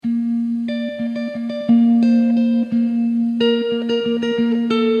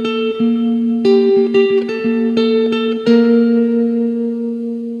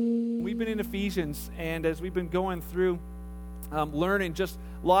Ephesians, and as we've been going through learning just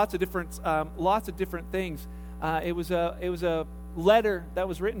lots of different things, it was a letter that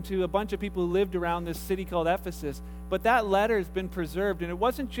was written to a bunch of people who lived around this city called Ephesus. But that letter has been preserved, and it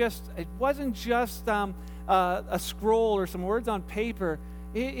wasn't just a scroll or some words on paper.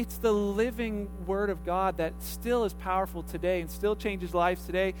 It's the living Word of God that still is powerful today and still changes lives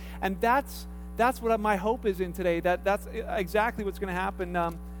today. And that's what my hope is in today. That's exactly what's going to happen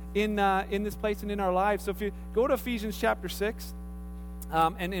in this place and in our lives. So if you go to Ephesians chapter 6,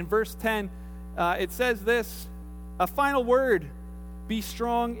 and in verse 10, it says this: a final word, be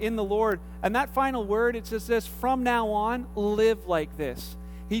strong in the Lord. And that final word, it says this: from now on, live like this.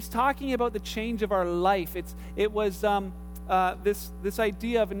 He's talking about the change of our life. It was this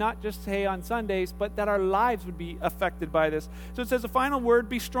idea of not just, hey, on Sundays, but that our lives would be affected by this. So it says, a final word,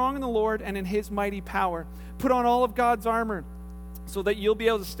 be strong in the Lord and in His mighty power. Put on all of God's armor so that you'll be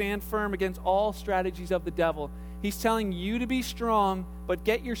able to stand firm against all strategies of the devil. He's telling you to be strong, but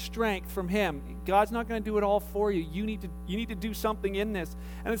get your strength from Him. God's not going to do it all for you. You need to do something in this.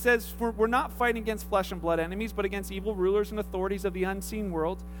 And it says, we're not fighting against flesh and blood enemies, but against evil rulers and authorities of the unseen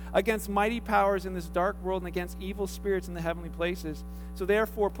world, against mighty powers in this dark world, and against evil spirits in the heavenly places. So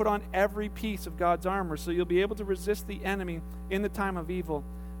therefore, put on every piece of God's armor, so you'll be able to resist the enemy in the time of evil.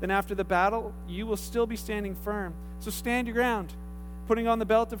 Then after the battle, you will still be standing firm. So stand your ground, putting on the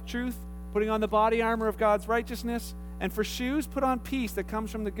belt of truth, putting on the body armor of God's righteousness, and for shoes, put on peace that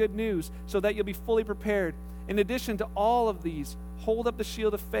comes from the good news, so that you'll be fully prepared. In addition to all of these, hold up the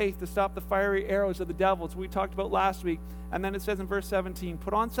shield of faith to stop the fiery arrows of the devil, as we talked about last week. And then it says in verse 17,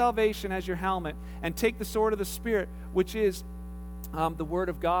 put on salvation as your helmet, and take the sword of the Spirit, which is the Word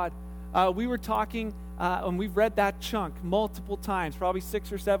of God. We were talking, and we've read that chunk multiple times, probably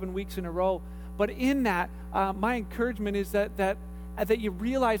 6 or 7 weeks in a row. But in that, my encouragement is that you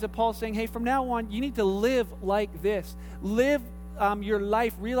realize that Paul's saying, hey, from now on, you need to live like this. Live your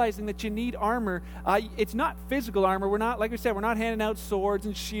life realizing that you need armor. It's not physical armor. We're not, like I said, we're not handing out swords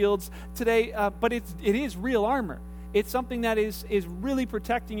and shields today, but it is real armor. It's something that is really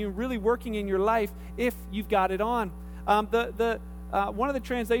protecting you, really working in your life if you've got it on. One of the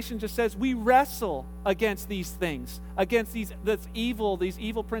translations just says, we wrestle against these things, against these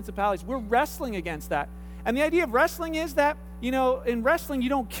evil principalities. We're wrestling against that. And the idea of wrestling is that, in wrestling, you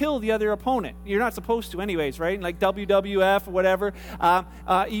don't kill the other opponent. You're not supposed to anyways, right? Like WWF or whatever,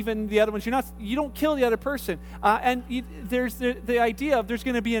 even the other ones, you don't kill the other person. There's the idea of there's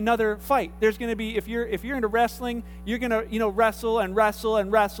going to be another fight. There's going to be, if you're into wrestling, you're going to, wrestle and wrestle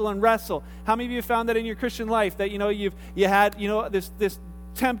and wrestle and wrestle. How many of you have found that in your Christian life, that, you had, this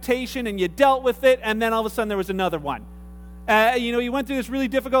temptation and you dealt with it, and then all of a sudden there was another one. You went through this really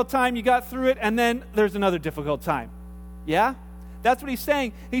difficult time, you got through it, and then there's another difficult time. Yeah? That's what he's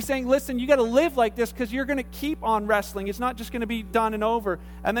saying. He's saying, listen, you got to live like this because you're going to keep on wrestling. It's not just going to be done and over.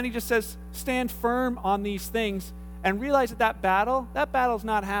 And then he just says, stand firm on these things and realize that battle's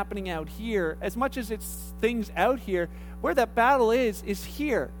not happening out here. As much as it's things out here, where that battle is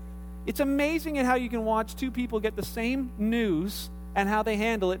here. It's amazing at how you can watch two people get the same news and how they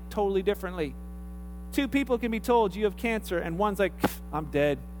handle it totally differently. Two people can be told you have cancer, and one's like, I'm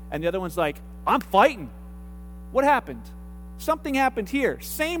dead. And the other one's like, I'm fighting. What happened? Something happened here.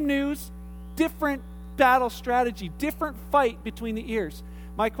 Same news, different battle strategy, different fight between the ears.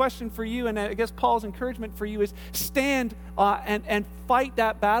 My question for you, and I guess Paul's encouragement for you, is stand and fight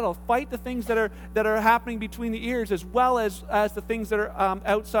that battle. Fight the things that are happening between the ears as well as the things that are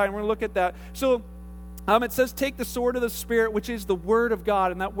outside. And we're going to look at that. So it says, take the sword of the Spirit, which is the Word of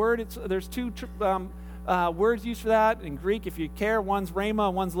God. And that word, there's two words used for that in Greek, if you care. One's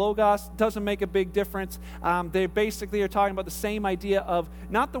rhema, one's logos. Doesn't make a big difference. They basically are talking about the same idea of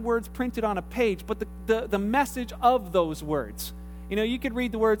not the words printed on a page, but the message of those words. You could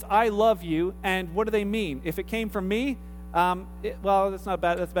read the words, I love you, and what do they mean? If it came from me, that's not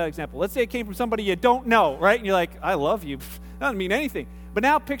bad. That's a bad example. Let's say it came from somebody you don't know, right? And you're like, I love you. That doesn't mean anything. But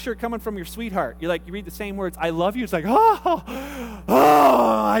now picture it coming from your sweetheart. You read the same words, I love you. It's like, oh,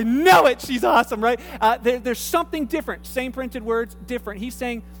 I know it. She's awesome, right? There's something different. Same printed words, different. He's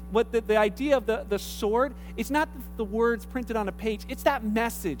saying what the idea of the sword, it's not the words printed on a page. It's that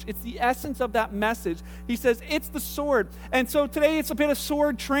message. It's the essence of that message. He says it's the sword. And so today it's a bit of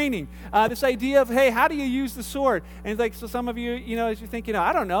sword training. This idea of, hey, how do you use the sword? And it's like, so some of you, as you're thinking,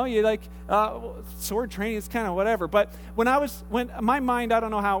 I don't know, you're like, sword training is kind of whatever. But when my mind, I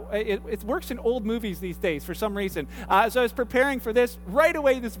don't know how, it works in old movies these days for some reason. So I was preparing for this. Right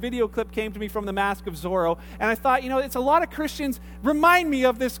away, this video clip came to me from The Mask of Zorro. And I thought, it's a lot of Christians remind me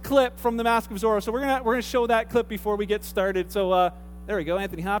of this clip from The Mask of Zorro. So we're gonna show that clip before we get started. So there we go,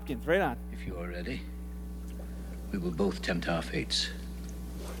 Anthony Hopkins, right on. If you are ready, we will both tempt our fates.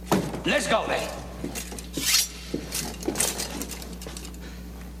 Let's go, then.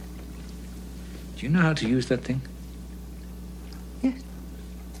 Do you know how to use that thing? Yes.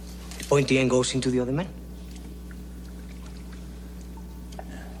 The pointy end goes into the other man.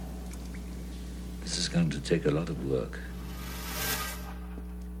 This is going to take a lot of work.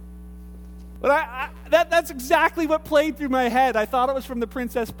 But that's exactly what played through my head. I thought it was from The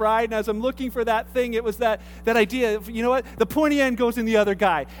Princess Bride, and as I'm looking for that thing, it was that idea of, you know what, the pointy end goes in the other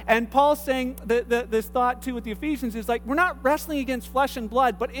guy. And Paul's saying this thought, too, with the Ephesians is like, we're not wrestling against flesh and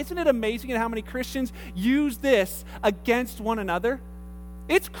blood, but isn't it amazing at how many Christians use this against one another?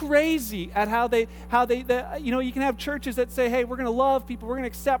 It's crazy at how they you can have churches that say, hey, we're going to love people, we're going to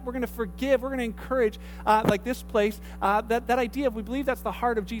accept, we're going to forgive, we're going to encourage, like this place, that idea of we believe that's the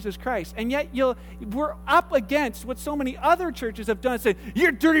heart of Jesus Christ. And yet we're up against what so many other churches have done, saying,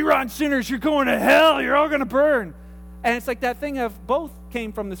 you're dirty, rotten sinners, you're going to hell, you're all going to burn. And it's like that thing of both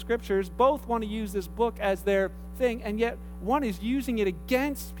came from the scriptures, both want to use this book as their thing, and yet one is using it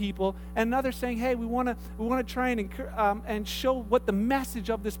against people, and another saying, hey, we want to try and show what the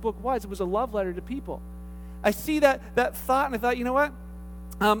message of this book was. It was a love letter to people. I see that thought, and I thought, you know what?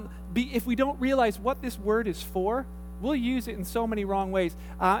 If we don't realize what this word is for, we'll use it in so many wrong ways,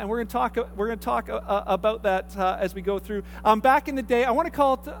 and we're going to talk about that as we go through. Back in the day, I want to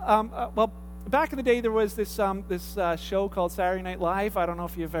call it back in the day, there was this show called Saturday Night Live. I don't know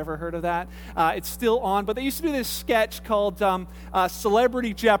if you've ever heard of that. It's still on, but they used to do this sketch called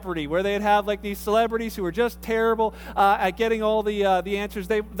Celebrity Jeopardy, where they'd have like these celebrities who were just terrible at getting all the answers.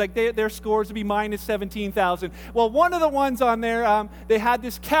 Their scores would be minus 17,000. Well, one of the ones on there, they had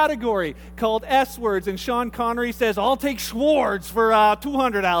this category called S words, and Sean Connery says, "I'll take Schwartz for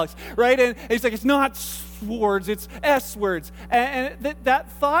 200, Alex." Right? And he's like, "It's not words, it's S words." And that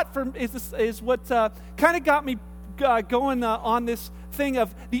thought is what kind of got me going on this thing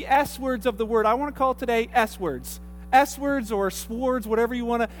of the S words of the word. I want to call it today S words. S words or swords, whatever you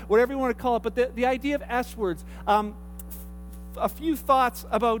want to call it. But the idea of S words, a few thoughts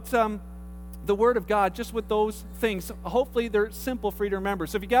about the Word of God, just with those things. Hopefully they're simple for you to remember.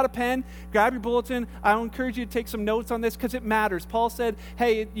 So if you got a pen, grab your bulletin. I will encourage you to take some notes on this because it matters. Paul said,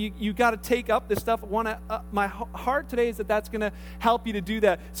 hey, you got to take up this stuff. My heart today is that's going to help you to do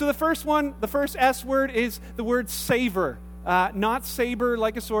that. So the first S word is the word savor. Not saber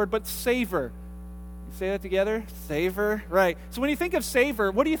like a sword, but savor. Say that together? Savor. Right. So when you think of savor,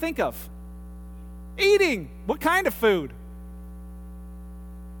 what do you think of? Eating. What kind of food?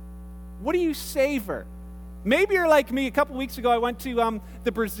 What do you savor? Maybe you're like me. A couple weeks ago, I went to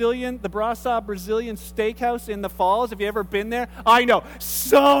the Brasa Brazilian Steakhouse in the Falls. Have you ever been there? I know.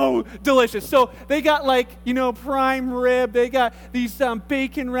 So delicious. So they got prime rib. They got these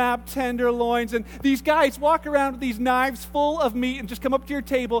bacon-wrapped tenderloins. And these guys walk around with these knives full of meat and just come up to your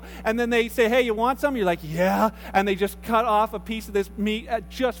table. And then they say, hey, you want some? You're like, yeah. And they just cut off a piece of this meat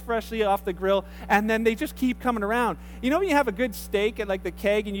just freshly off the grill. And then they just keep coming around. You know when you have a good steak at like the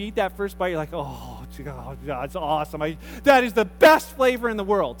Keg and you eat that first bite, you're like, oh, God, it's awesome. That is the best flavor in the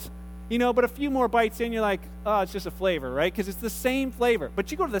world. But a few more bites in, you're like, oh, it's just a flavor, right? Because it's the same flavor. But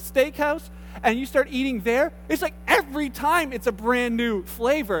you go to the steakhouse and you start eating there, it's like every time it's a brand new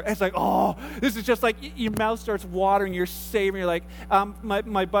flavor. It's like, oh, this is just like your mouth starts watering, you're savoring. You're like,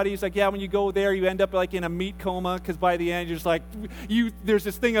 my buddy's like, yeah, when you go there, you end up like in a meat coma because by the end, you're just like, there's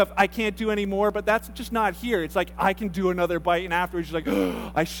this thing of, I can't do any more, but that's just not here. It's like, I can do another bite, and afterwards, you're like,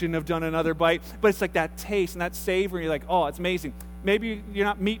 oh, I shouldn't have done another bite. But it's like that taste and that savor, and you're like, oh, it's amazing. Maybe you're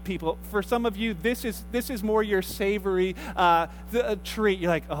not meat people. For some of you, this is more your savory treat. You're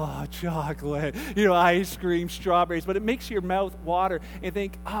like, oh, chocolate, ice cream, strawberries. But it makes your mouth water and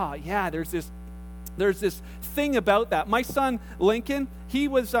think, oh, yeah, there's this thing about that. My son, Lincoln,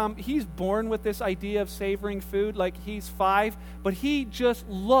 he's born with this idea of savoring food. Like he's 5, but he just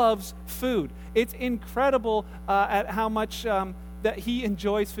loves food. It's incredible at how much that he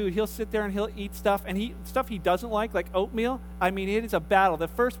enjoys food. He'll sit there and he'll eat stuff, and stuff he doesn't like oatmeal. I mean, it is a battle. The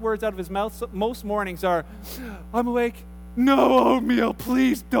first words out of his mouth most mornings are, I'm awake. No oatmeal,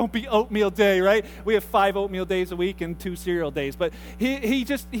 please don't be oatmeal day, right? We have 5 oatmeal days a week and 2 cereal days, but he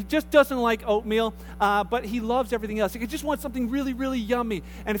just doesn't like oatmeal, but he loves everything else. He just wants something really, really yummy.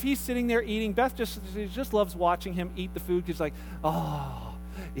 And if he's sitting there eating, Beth just loves watching him eat the food because like, oh,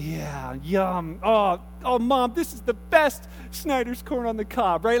 yeah, yum. Oh, Mom, this is the best Snyder's corn on the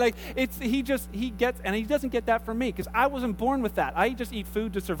cob, right? Like, he gets, and he doesn't get that from me because I wasn't born with that. I just eat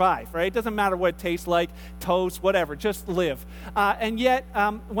food to survive, right? It doesn't matter what it tastes like, toast, whatever, just live. And yet,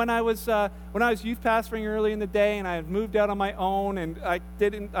 when I was youth pastoring early in the day, and I had moved out on my own, and I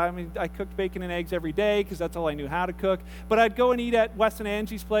cooked bacon and eggs every day because that's all I knew how to cook. But I'd go and eat at Wes and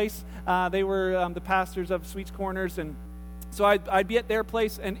Angie's place. They were the pastors of Sweets Corners, and so I'd be at their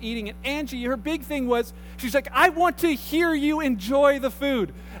place and eating it. Angie, her big thing was, she's like, I want to hear you enjoy the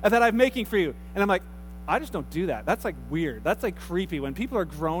food that I'm making for you. And I'm like, I just don't do that. That's like weird. That's like creepy. When people are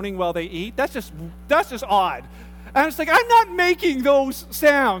groaning while they eat, that's just odd. And I was like, I'm not making those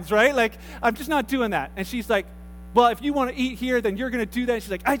sounds, right? Like, I'm just not doing that. And she's like, well, if you want to eat here, then you're going to do that. And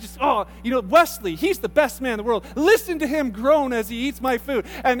she's like, Wesley, he's the best man in the world. Listen to him groan as he eats my food.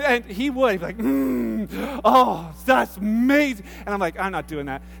 And he would. He'd be like, that's amazing. And I'm like, I'm not doing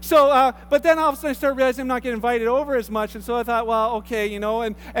that. So, but then all of a sudden I started realizing I'm not getting invited over as much. And so I thought, well, okay,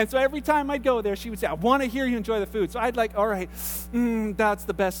 and so every time I'd go there, she would say, I want to hear you enjoy the food. So I'd like, all right, that's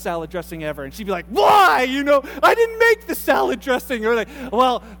the best salad dressing ever. And she'd be like, why? I didn't make the salad dressing. Or like,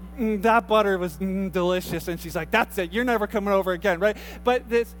 well, that butter was delicious. And she's like, that's it. You're never coming over again, right? But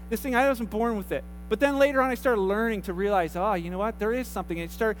this thing, I wasn't born with it. But then later on, I started learning to realize, you know what? There is something.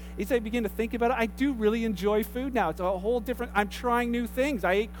 As I begin to think about it, I do really enjoy food now. It's a whole different. I'm trying new things.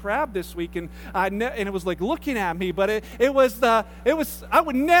 I ate crab this week, and it was like looking at me. But it was. I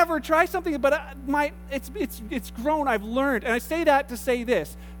would never try something. But it's grown. I've learned, and I say that to say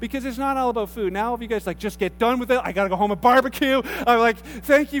this because it's not all about food. Now, if you guys like just get done with it, I gotta go home and barbecue. I'm like,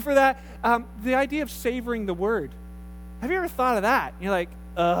 thank you for that. The idea of savoring the word. Have you ever thought of that? You're like,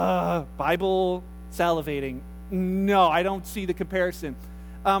 Bible. Salivating. No, I don't see the comparison.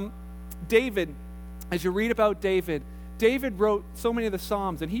 David, as you read about David wrote so many of the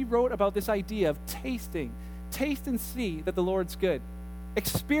Psalms, and he wrote about this idea of taste and see that the Lord's good.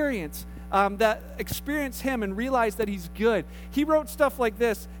 Experience him and realize that he's good. He wrote stuff like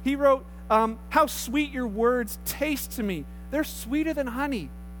this. He wrote, how sweet your words taste to me. They're sweeter than honey.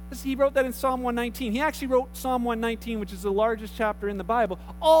 He wrote that in Psalm 119. He actually wrote Psalm 119, which is the largest chapter in the Bible,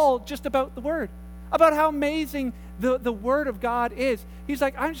 all just about the word. About how amazing the Word of God is. He's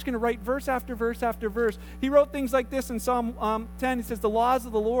like, I'm just going to write verse after verse after verse. He wrote things like this in Psalm 10. He says, the laws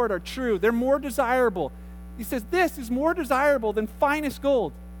of the Lord are true. They're more desirable. He says, this is more desirable than finest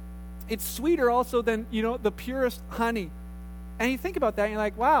gold. It's sweeter also than, the purest honey. And you think about that, and you're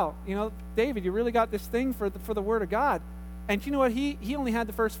like, wow, David, you really got this thing for the Word of God. And you know what? He only had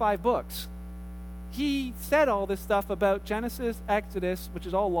the first 5 books. He said all this stuff about Genesis, Exodus, which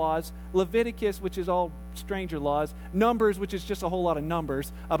is all laws, Leviticus, which is all stranger laws, Numbers, which is just a whole lot of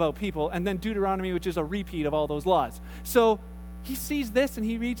numbers about people, and then Deuteronomy, which is a repeat of all those laws. So he sees this and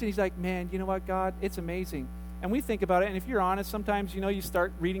he reads it, and he's like, man, you know what, God? It's amazing. And we think about it, and if you're honest, sometimes, you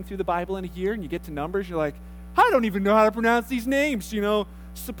start reading through the Bible in a year, and you get to Numbers, you're like, I don't even know how to pronounce these names,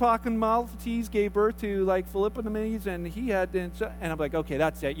 Sapach and Malphates gave birth to Philippomenes, and he had, and I'm like, okay,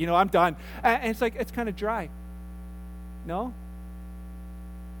 that's it. I'm done. And it's like, it's kind of dry. No?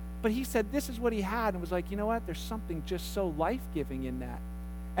 But he said this is what he had, and was like, you know what? There's something just so life-giving in that.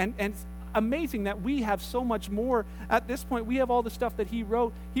 And it's amazing that we have so much more. At this point, we have all the stuff that he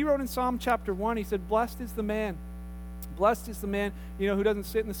wrote. He wrote in Psalm chapter 1, he said, blessed is the man who doesn't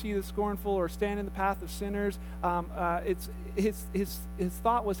sit in the seat of the scornful or stand in the path of sinners. It's his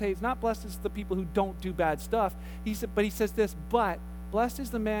thought was, hey, it's not blessed is the people who don't do bad stuff. He says this, but blessed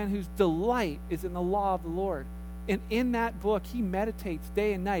is the man whose delight is in the law of the Lord. And in that book, he meditates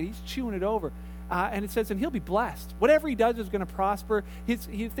day and night. He's chewing it over. And it says, and he'll be blessed. Whatever he does is going to prosper.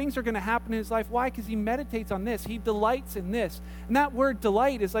 Things are going to happen in his life. Why? Because he meditates on this. He delights in this. And that word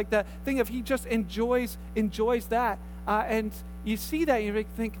delight is like that thing of he just enjoys that. And you see that, you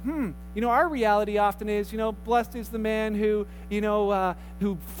think, our reality often is, blessed is the man who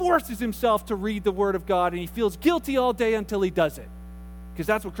forces himself to read the Word of God, and he feels guilty all day until he does it. Because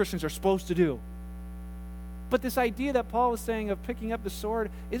that's what Christians are supposed to do. But this idea that Paul was saying of picking up the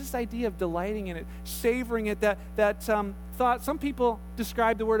sword is this idea of delighting in it, savoring it, that thought. Some people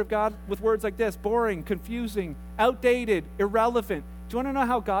describe the Word of God with words like this: boring, confusing, outdated, irrelevant. Do you want to know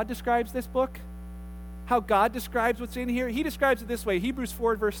how God describes this book? How God describes what's in here? He describes it this way. Hebrews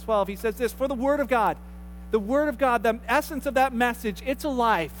 4, verse 12. He says this, for the Word of God, the essence of that message, it's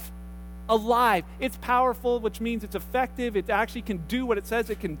alive. It's powerful, which means it's effective. It actually can do what it says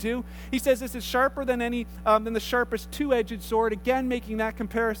it can do. He says this is sharper than than the sharpest two-edged sword, again making that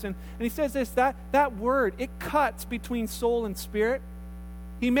comparison. And he says this, that word, it cuts between soul and spirit.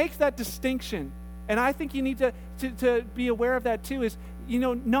 He makes that distinction. And I think you need to be aware of that too, is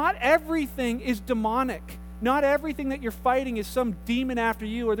not everything is demonic. Not everything that you're fighting is some demon after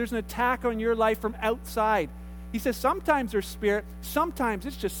you, or there's an attack on your life from outside. He says sometimes there's spirit, sometimes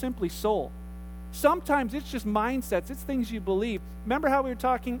it's just simply soul. Sometimes it's just mindsets, it's things you believe. Remember how we were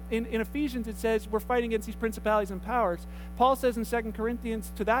talking in Ephesians, it says we're fighting against these principalities and powers. Paul says in 2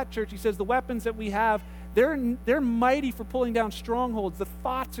 Corinthians to that church, he says the weapons that we have, they're mighty for pulling down strongholds, the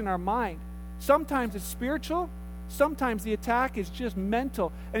thoughts in our mind. Sometimes it's spiritual, sometimes the attack is just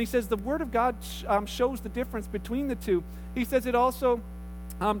mental. And he says the Word of God shows the difference between the two. He says it also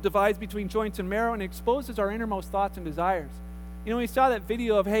divides between joints and marrow and exposes our innermost thoughts and desires. We saw that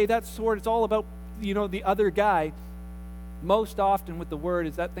video of, hey, that sword, it's all about, the other guy. Most often with the Word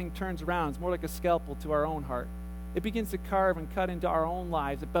is that thing turns around. It's more like a scalpel to our own heart. It begins to carve and cut into our own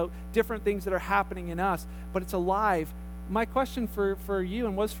lives about different things that are happening in us, but it's alive. My question for you,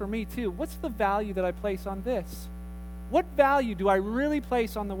 and was for me too, what's the value that I place on this? What value do I really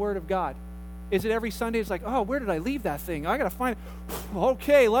place on the Word of God? Is it every Sunday? It's like, oh, where did I leave that thing? I got to find it.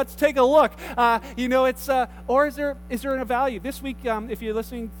 Okay, let's take a look. Or is there a value? This week, if you're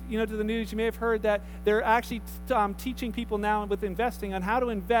listening, to the news, you may have heard that they're actually teaching people now with investing on how to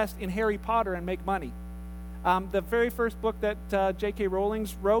invest in Harry Potter and make money. The very first book that J.K. Rowling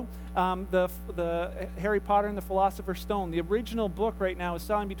wrote, the Harry Potter and the Philosopher's Stone, the original book right now is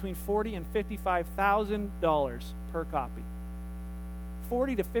selling between $40,000 and $55,000 per copy.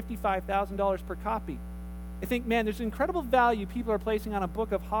 $40,000 to $55,000 per copy. I think, man, there's incredible value people are placing on a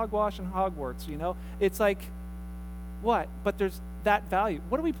book of hogwash and Hogwarts, It's like, what? But there's that value.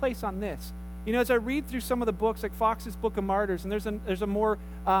 What do we place on this? As I read through some of the books, like Fox's Book of Martyrs, and there's a more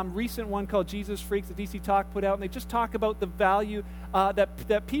recent one called Jesus Freaks that DC Talk put out, and they just talk about the value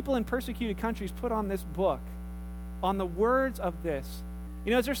that people in persecuted countries put on this book, on the words of this.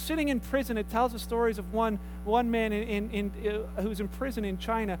 As they're sitting in prison, it tells the stories of one man who's in prison in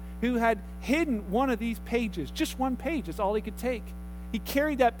China who had hidden one of these pages, just one page. That's all he could take. He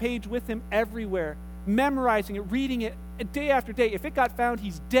carried that page with him everywhere, memorizing it, reading it day after day. If it got found,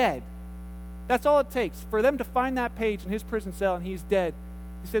 he's dead. That's all it takes for them to find that page in his prison cell, and he's dead.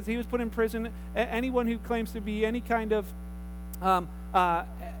 He says he was put in prison. Anyone who claims to be any kind of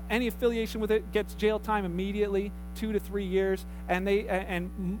any affiliation with it gets jail time immediately, 2 to 3 years,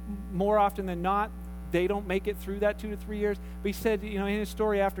 and more often than not, they don't make it through that 2 to 3 years. But he said, in his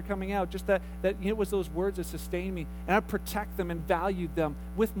story after coming out, just that it was those words that sustained me, and I protect them and valued them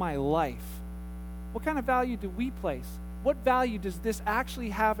with my life. What kind of value do we place? What value does this actually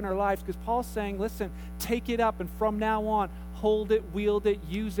have in our lives? Because Paul's saying, listen, take it up, and from now on, hold it, wield it,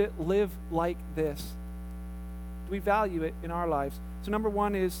 use it, live like this. Do we value it in our lives? So number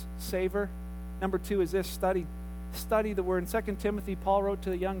one is savor. Number two is this, study. Study the Word. In 2 Timothy, Paul wrote to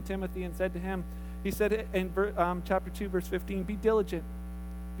the young Timothy and said to him, he said in chapter 2, verse 15, be diligent.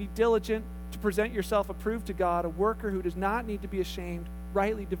 Be diligent to present yourself approved to God, a worker who does not need to be ashamed,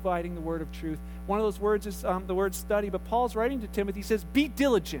 rightly dividing the word of truth. One of those words is the word study, but Paul's writing to Timothy, he says, be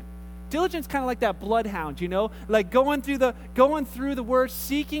diligent. Diligence kind of like that bloodhound, like going through the words,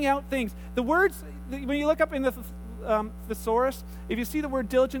 seeking out things. The words, when you look up in the thesaurus, if you see the word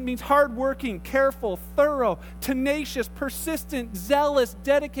diligent, it means hardworking, careful, thorough, tenacious, persistent, zealous,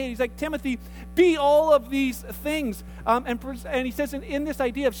 dedicated. He's like, Timothy, be all of these things. And he says in this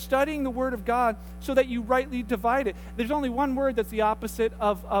idea of studying the Word of God so that you rightly divide it, there's only one word that's the opposite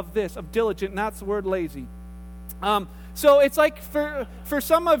of this, of diligent, and that's the word lazy. So it's like for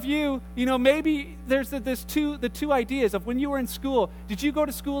some of you, maybe there's the two ideas of when you were in school. Did you go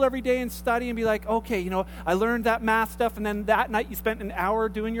to school every day and study and be like, okay, I learned that math stuff, and then that night you spent an hour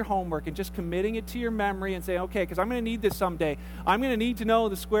doing your homework and just committing it to your memory and saying, okay, because I'm going to need this someday. I'm going to need to know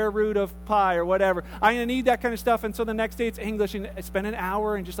the square root of pi or whatever. I'm going to need that kind of stuff. And so the next day it's English, and I spend an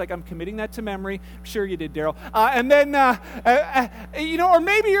hour and just like, I'm committing that to memory. I'm sure you did, Daryl. And then, or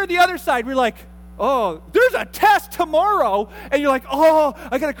maybe you're the other side. We're like, oh, there's a test tomorrow. And you're like, oh,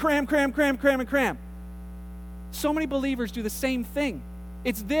 I got to cram. So many believers do the same thing.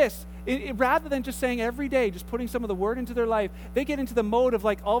 It's this. Rather than just saying every day, just putting some of the Word into their life, they get into the mode of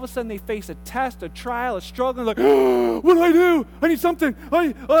like all of a sudden they face a test, a trial, a struggle, and like, oh, what do I do? I need something.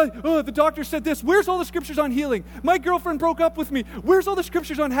 The doctor said this. Where's all the scriptures on healing? My girlfriend broke up with me. Where's all the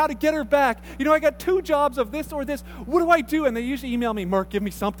scriptures on how to get her back? I got 2 jobs of this or this. What do I do? And they usually email me, Mark, give me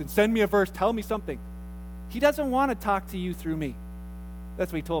something. Send me a verse. Tell me something. He doesn't want to talk to you through me.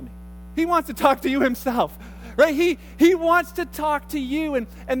 That's what he told me. He wants to talk to you himself. Right? He wants to talk to you, and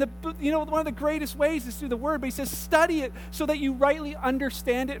one of the greatest ways is through the Word, but he says study it so that you rightly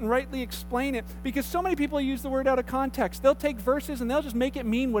understand it and rightly explain it, because so many people use the Word out of context. They'll take verses and they'll just make it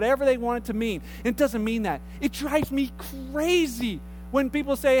mean whatever they want it to mean. It doesn't mean that. It drives me crazy When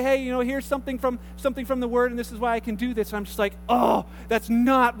people say, hey, here's something from the Word, and this is why I can do this, I'm just like, oh, that's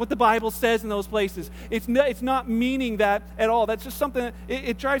not what the Bible says in those places. It's not meaning that at all. That's just something that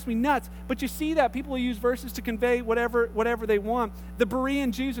it drives me nuts. But you see that people use verses to convey whatever they want. The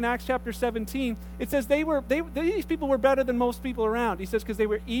Berean Jews in Acts chapter 17, it says these people were better than most people around. He says because they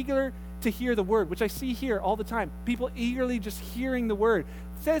were eager to hear the Word, which I see here all the time. People eagerly just hearing the Word.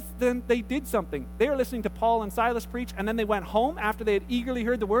 It says then they did something. They were listening to Paul and Silas preach, and then they went home after they had eagerly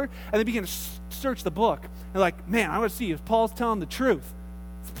heard the Word, and they began to search the book. They're like, man, I want to see if Paul's telling the truth.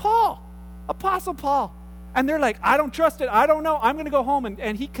 It's Paul, Apostle Paul. And they're like, I don't trust it. I don't know. I'm going to go home.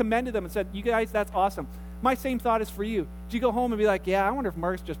 And he commended them and said, you guys, that's awesome. My same thought is for you. Do you go home and be like, yeah, I wonder if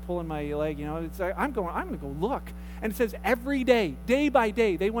Mark's just pulling my leg, It's like, I'm going to go look. And it says every day, day by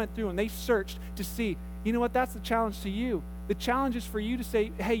day, they went through and they searched to see, you know what, that's the challenge to you. The challenge is for you to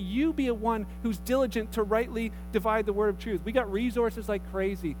say, hey, you be a one who's diligent to rightly divide the word of truth. We got resources like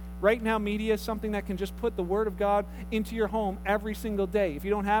crazy. Right Now Media is something that can just put the word of God into your home every single day. If you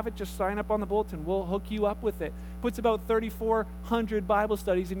don't have it, just sign up on the bulletin. We'll hook you up with it. Puts about 3,400 Bible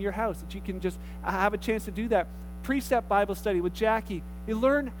studies in your house that you can just have a chance to do that. Precept Bible study with Jackie. You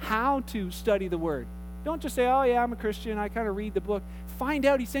learn how to study the word. Don't just say, oh yeah, I'm a Christian, I kind of read the book. Find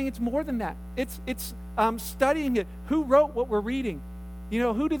out, he's saying it's more than that. It's studying it. Who wrote what we're reading?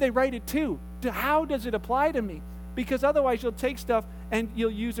 Who do they write it to? How does it apply to me? Because otherwise you'll take stuff and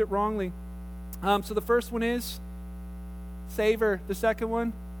you'll use it wrongly. So the first one is savor. The second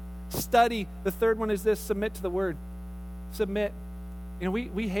one, study. The third one is this, submit to the word. Submit.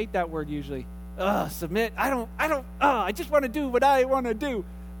 We hate that word usually. Submit. I just want to do what I want to do.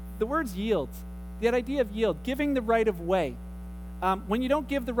 The word's yield. The idea of yield, giving the right of way. When you don't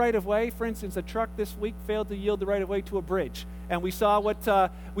give the right of way, for instance, a truck this week failed to yield the right of way to a bridge, and we saw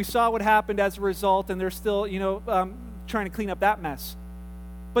what happened as a result, and they're still, trying to clean up that mess.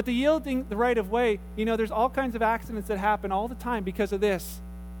 But the yielding the right of way, there's all kinds of accidents that happen all the time because of this.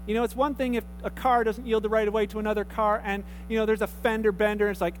 It's one thing if a car doesn't yield the right of way to another car and, there's a fender bender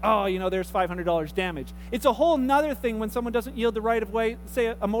and it's like, there's $500 damage. It's a whole nother thing when someone doesn't yield the right of way,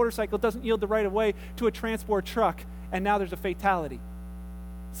 say a motorcycle doesn't yield the right of way to a transport truck and now there's a fatality.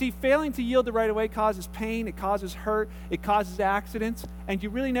 See, failing to yield the right of way causes pain, it causes hurt, it causes accidents, and you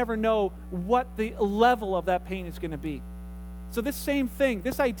really never know what the level of that pain is going to be. So this same thing,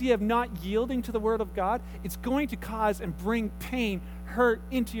 this idea of not yielding to the Word of God, it's going to cause and bring pain, hurt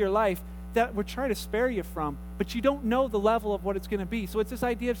into your life that we're trying to spare you from, but you don't know the level of what it's going to be. So it's this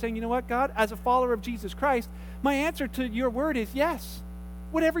idea of saying, you know what, God, as a follower of Jesus Christ, my answer to your word is yes.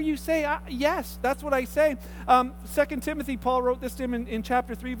 Whatever you say, yes, that's what I say. 2 Timothy, Paul wrote this to him in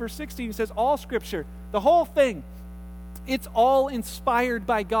chapter 3, verse 16. He says, all Scripture, the whole thing, it's all inspired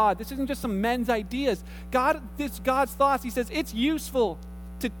by God. This isn't just some men's ideas. It's God's thoughts. He says it's useful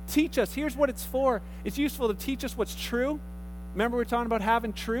to teach us. Here's what it's for. It's useful to teach us what's true. Remember we were talking about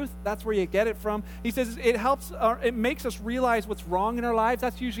having truth? That's where you get it from. He says it helps, it makes us realize what's wrong in our lives.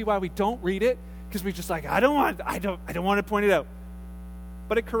 That's usually why we don't read it, because we're just like, I don't want to point it out.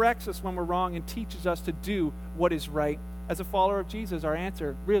 But it corrects us when we're wrong and teaches us to do what is right. As a follower of Jesus, our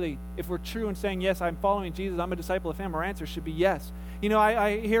answer, really, if we're true in saying, yes, I'm following Jesus, I'm a disciple of him, our answer should be yes.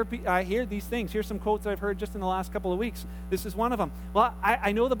 I hear these things. Here's some quotes that I've heard just in the last couple of weeks. This is one of them. Well,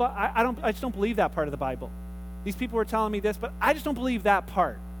 I know I just don't believe that part of the Bible. These people were telling me this, but I just don't believe that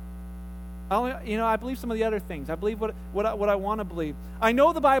part. I believe some of the other things. I believe what I want to believe. I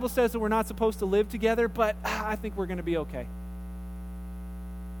know the Bible says that we're not supposed to live together, but I think we're going to be okay.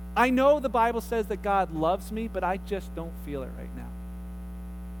 I know the Bible says that God loves me, but I just don't feel it right now.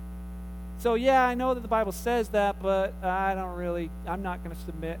 So yeah, I know that the Bible says that, but I'm not going to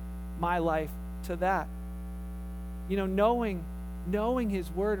submit my life to that. Knowing his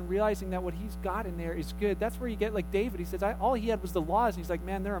word and realizing that what he's got in there is good. That's where you get like David. He says, all he had was the laws. And he's like,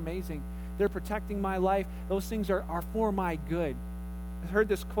 man, they're amazing. They're protecting my life. Those things are for my good. I've heard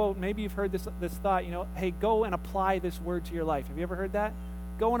this quote. Maybe you've heard this thought, hey, go and apply this word to your life. Have you ever heard that?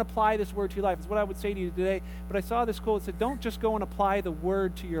 Go and apply this word to your life. It's what I would say to you today. But I saw this quote that said, don't just go and apply the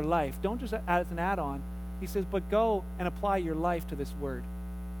word to your life. Don't just as an add-on. He says, but go and apply your life to this word.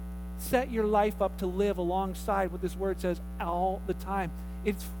 Set your life up to live alongside what this word says all the time.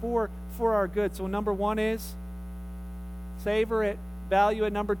 It's for our good. So number one is savor it, value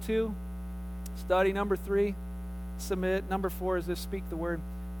it. Number two, study. Number three, submit. Number four is this, speak the word.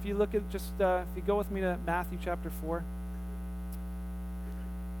 If you look at if you go with me to Matthew chapter 4.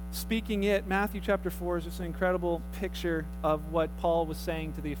 Speaking it, Matthew chapter 4 is just an incredible picture of what Paul was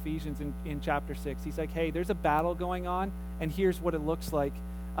saying to the Ephesians in chapter 6. He's like, hey, there's a battle going on, and here's what it looks like.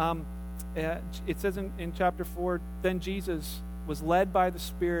 It says in chapter 4, then Jesus, was led by the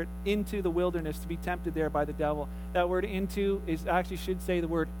Spirit into the wilderness to be tempted there by the devil. That word into is actually should say the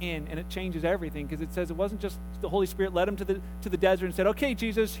word in, and it changes everything because it says it wasn't just the Holy Spirit led him to the desert and said, okay,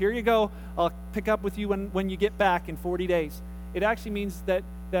 Jesus, here you go. I'll pick up with you when you get back in 40 days. It actually means that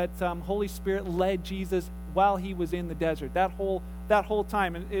Holy Spirit led Jesus while he was in the desert, that whole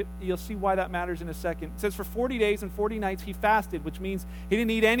time. And you'll see why that matters in a second. It says for 40 days and 40 nights he fasted, which means he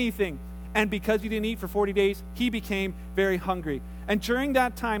didn't eat anything. And because he didn't eat for 40 days, he became very hungry. And during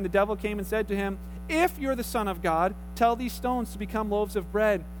that time, the devil came and said to him, if you're the Son of God, tell these stones to become loaves of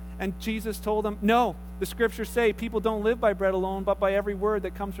bread. And Jesus told him, no, the scriptures say people don't live by bread alone, but by every word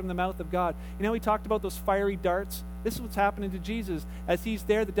that comes from the mouth of God. You know, he talked about those fiery darts. This is what's happening to Jesus. As he's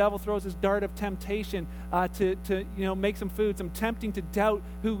there, the devil throws his dart of temptation to make some food, some tempting to doubt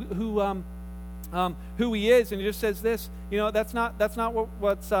who he is. And he just says this, that's not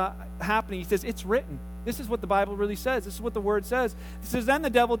what's happening. He says, it's written. This is what the Bible really says. This is what the Word says. It says, then the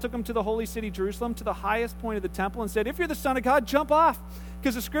devil took him to the holy city, Jerusalem, to the highest point of the temple, and said, if you're the Son of God, jump off.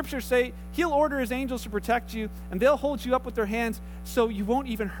 Because the scriptures say he'll order his angels to protect you, and they'll hold you up with their hands so you won't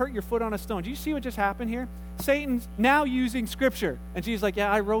even hurt your foot on a stone. Do you see what just happened here? Satan's now using scripture. And Jesus like,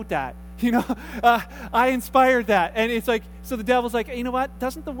 yeah, I wrote that. I inspired that. And it's like, so the devil's like, you know what?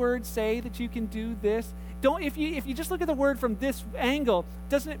 Doesn't the Word say that you can do this? If you just look at the Word from this angle,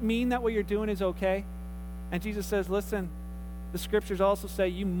 doesn't it mean that what you're doing is okay? And Jesus says, listen, the scriptures also say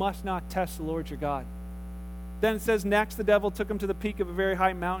you must not test the Lord your God. Then it says, next the devil took him to the peak of a very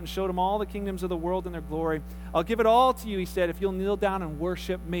high mountain, showed him all the kingdoms of the world and their glory. I'll give it all to you, he said, if you'll kneel down and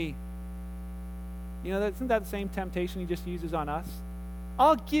worship me. Isn't that the same temptation he just uses on us?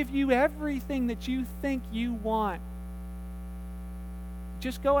 I'll give you everything that you think you want.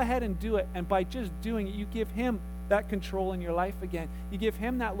 Just go ahead and do it. And by just doing it, you give him that control in your life again. You give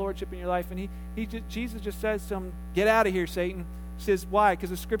him that lordship in your life. And Jesus just says to him, get out of here, Satan. He says, why? Because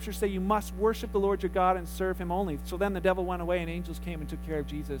the scriptures say you must worship the Lord your God and serve him only. So then the devil went away and angels came and took care of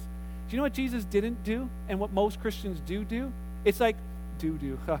Jesus. Do you know what Jesus didn't do and what most Christians do? It's like,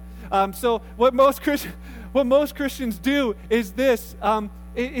 so what most Christians do is this,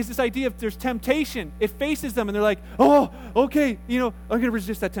 is this idea of there's temptation. It faces them and they're like, oh, okay, I'm going to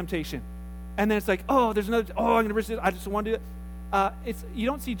resist that temptation. And then it's like, there's another, I'm going to resist, I just want to do it. You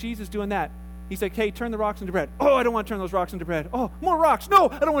don't see Jesus doing that. He's like, hey, turn the rocks into bread. Oh, I don't want to turn those rocks into bread. Oh, more rocks. No,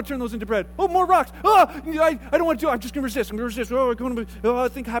 I don't want to turn those into bread. Oh, more rocks. Oh, I don't want to do it. I'm just going to resist. I'm going to resist. Oh, I'm going to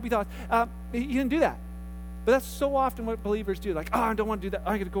think happy thoughts. He didn't do that. But that's so often what believers do. Like, I don't want to do that.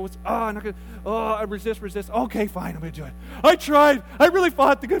 I'm going to go with, I'm not going to, I resist. Okay, fine, I'm going to do it. I tried. I really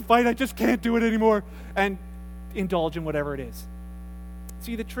fought the good fight. I just can't do it anymore. And indulge in whatever it is.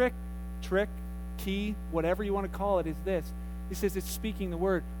 See, the trick, key, whatever you want to call it, is this. He says it's speaking the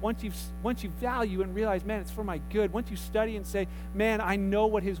word. Once you value and realize, man, it's for my good. Once you study and say, man, I know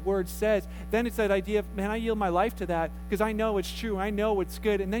what his word says, then it's that idea of, man, I yield my life to that because I know it's true. I know it's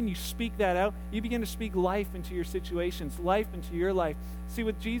good. And then you speak that out. You begin to speak life into your situations, life into your life. See,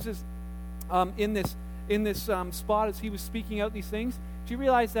 with Jesus in this spot as he was speaking out these things, do you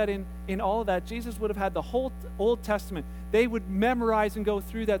realize that in all of that, Jesus would have had the whole Old Testament. They would memorize and go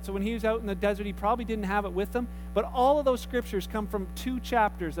through that. So when he was out in the desert, he probably didn't have it with him. But all of those scriptures come from 2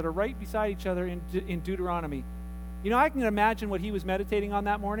 chapters that are right beside each other in Deuteronomy. I can imagine what he was meditating on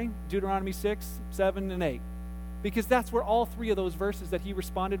that morning, Deuteronomy 6, 7, and 8. Because that's where all 3 of those verses that he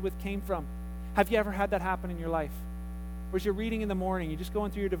responded with came from. Have you ever had that happen in your life? Whereas you're reading in the morning, you're just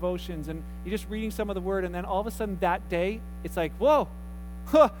going through your devotions, and you're just reading some of the word, and then all of a sudden that day, it's like, whoa,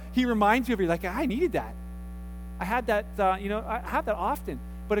 he reminds you of it. You're like, I needed that. I had that, I have that often.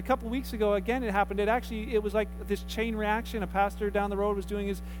 But a couple weeks ago, again, it happened. It was like this chain reaction. A pastor down the road was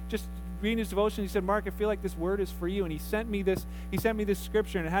just reading his devotion. He said, Mark, I feel like this word is for you. And he sent me this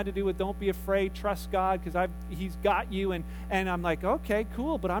scripture, and it had to do with don't be afraid, trust God, because he's got you. And I'm like, okay,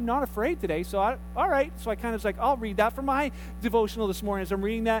 cool, but I'm not afraid today. So all right. So I kind of was like, I'll read that for my devotional this morning. As I'm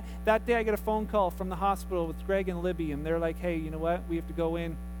reading that day I get a phone call from the hospital with Greg and Libby, and they're like, hey, you know what? We have to go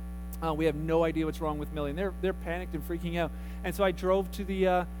in. We have no idea what's wrong with Millie. And they're panicked and freaking out. And so I drove to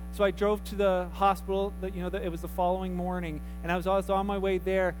the hospital. It was the following morning, and I was on my way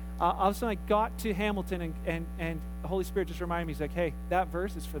there. All of a sudden, I got to Hamilton, and the Holy Spirit just reminded me. He's like, "Hey, that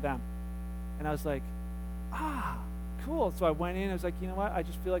verse is for them." And I was like, cool. So I went in. I was like, you know what? I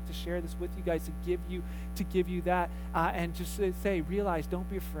just feel like to share this with you guys, to give you that, and just say, realize, don't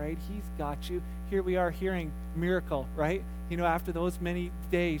be afraid. He's got you. Here we are hearing miracle, right? After those many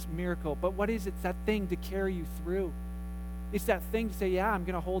days, miracle. But what is it? It's that thing to carry you through. It's that thing to say, yeah, I'm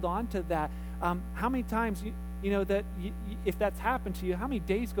going to hold on to that. How many times, that if that's happened to you, how many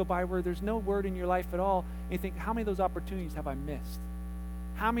days go by where there's no word in your life at all, and you think, how many of those opportunities have I missed?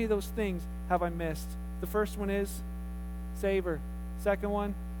 How many of those things have I missed? The first one is savor. Second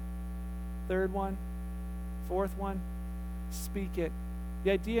one, third one, fourth one, speak it.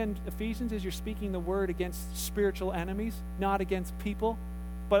 The idea in Ephesians is you're speaking the word against spiritual enemies, not against people.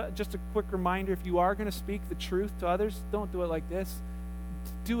 But just a quick reminder, if you are going to speak the truth to others, don't do it like this.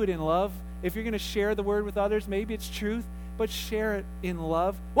 Do it in love. If you're going to share the word with others, maybe it's truth, but share it in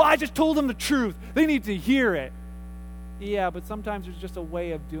love. Well, I just told them the truth. They need to hear it. Yeah, but sometimes there's just a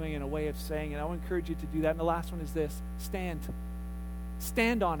way of doing it, a way of saying it. I want to encourage you to do that. And the last one is this: stand.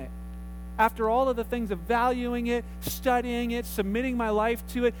 Stand on it. After all of the things of valuing it, studying it, submitting my life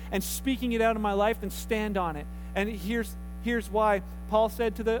to it, and speaking it out in my life, then stand on it. And here's why. Paul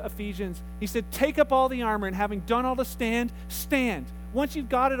said to the Ephesians, he said, take up all the armor, and having done all to stand, stand. Once you've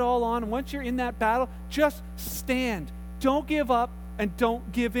got it all on, once you're in that battle, just stand. Don't give up and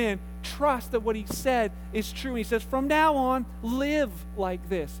don't give in. Trust that what he said is true. He says, from now on, live like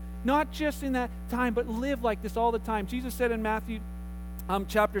this. Not just in that time, but live like this all the time. Jesus said in Matthew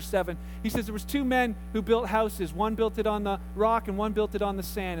chapter 7, he says there was two men who built houses. One built it on the rock and one built it on the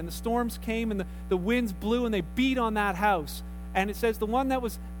sand. And the storms came and the winds blew and they beat on that house. And it says the one that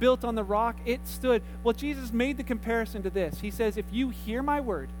was built on the rock, it stood. Well, Jesus made the comparison to this. He says, if you hear my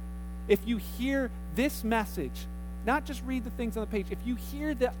word, if you hear this message, not just read the things on the page, if you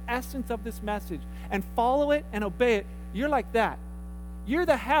hear the essence of this message and follow it and obey it, you're like that. You're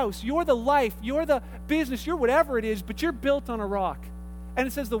the house, you're the life, you're the business, you're whatever it is, but you're built on a rock. And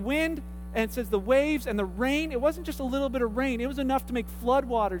it says the wind, and it says the waves and the rain. It wasn't just a little bit of rain. It was enough to make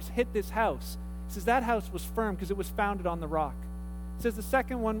floodwaters hit this house. It says that house was firm because it was founded on the rock. It says the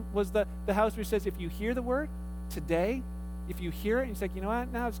second one was the house where it says if you hear the word today, if you hear it, and it's like, you know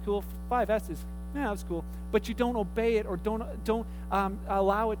what, now it's cool. 5 S's, yeah, it's cool. But you don't obey it or don't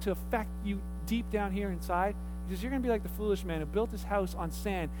allow it to affect you deep down here inside, because you're going to be like the foolish man who built his house on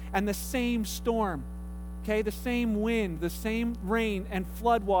sand, and the same storm, okay, the same wind, the same rain and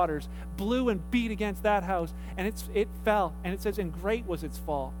floodwaters blew and beat against that house, and it fell. And it says, and great was its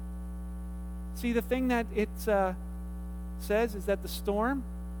fall. See, the thing that it says is that the storm,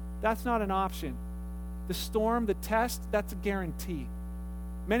 that's not an option. The storm, the test, that's a guarantee.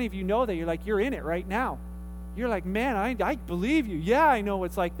 Many of you know that. You're like, you're in it right now. You're like, man, I believe you. Yeah, I know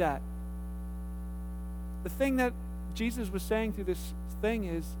it's like that. The thing that Jesus was saying through this thing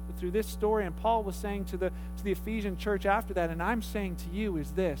is, through this story, and Paul was saying to the Ephesian church after that, and I'm saying to you,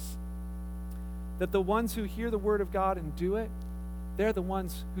 is this: that the ones who hear the word of God and do it, they're the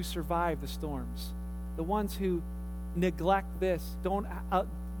ones who survive the storms. The ones who neglect this,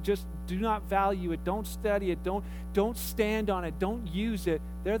 just do not value it, don't study it, don't stand on it, don't use it,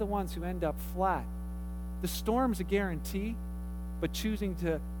 they're the ones who end up flat. The storm's a guarantee, but choosing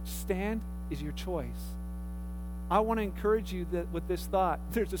to stand is your choice. I want to encourage you that with this thought,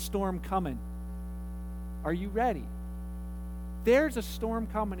 there's a storm coming. Are you ready? There's a storm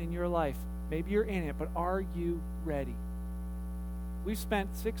coming in your life. Maybe you're in it, but are you ready? We've spent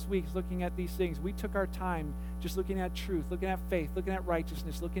 6 weeks looking at these things. We took our time just looking at truth, looking at faith, looking at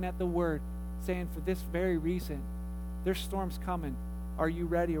righteousness, looking at the word, saying for this very reason, there's storms coming. Are you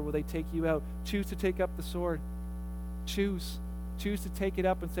ready, or will they take you out? Choose to take up the sword. Choose to take it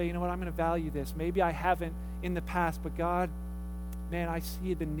up and say, you know what, I'm going to value this. Maybe I haven't in the past, but God, man, I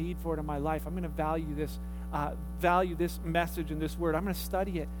see the need for it in my life. I'm going to value this message and this word. I'm going to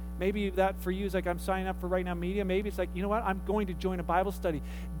study it. Maybe that for you is like, I'm signing up for Right Now Media. Maybe it's like, you know what, I'm going to join a Bible study.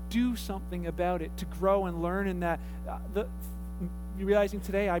 Do something about it to grow and learn in that. Realizing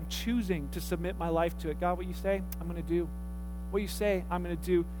today, I'm choosing to submit my life to it. God, what you say, I'm going to do. What you say, I'm going to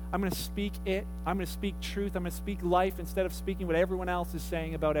do. I'm going to speak it. I'm going to speak truth. I'm going to speak life instead of speaking what everyone else is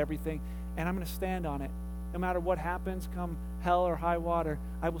saying about everything. And I'm going to stand on it. No matter what happens, come hell or high water,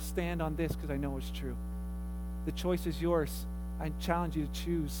 I will stand on this because I know it's true. The choice is yours. I challenge you to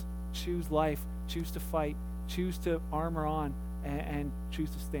choose. Choose life. Choose to fight. Choose to armor on and choose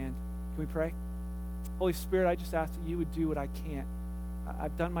to stand. Can we pray? Holy Spirit, I just ask that you would do what I can't.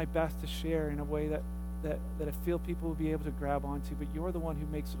 I've done my best to share in a way that I feel people will be able to grab onto, but you're the one who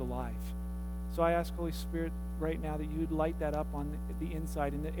makes it alive. So I ask, Holy Spirit, right now that you would light that up on the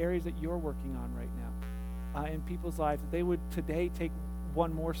inside in the areas that you're working on right now in people's lives, that they would today take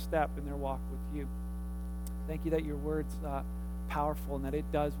one more step in their walk with you. Thank you that your word's powerful and that it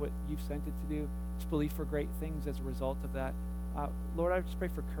does what you've sent it to do. Just believe for great things as a result of that. Lord, I just pray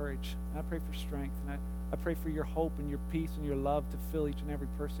for courage, and I pray for strength, and I pray for your hope and your peace and your love to fill each and every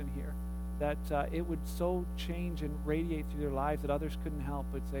person here, that it would so change and radiate through their lives that others couldn't help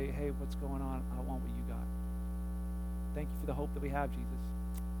but say, hey, what's going on? I want what you got. Thank you for the hope that we have, Jesus.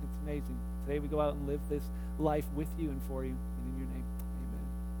 It's amazing. Today we go out and live this life with you and for you.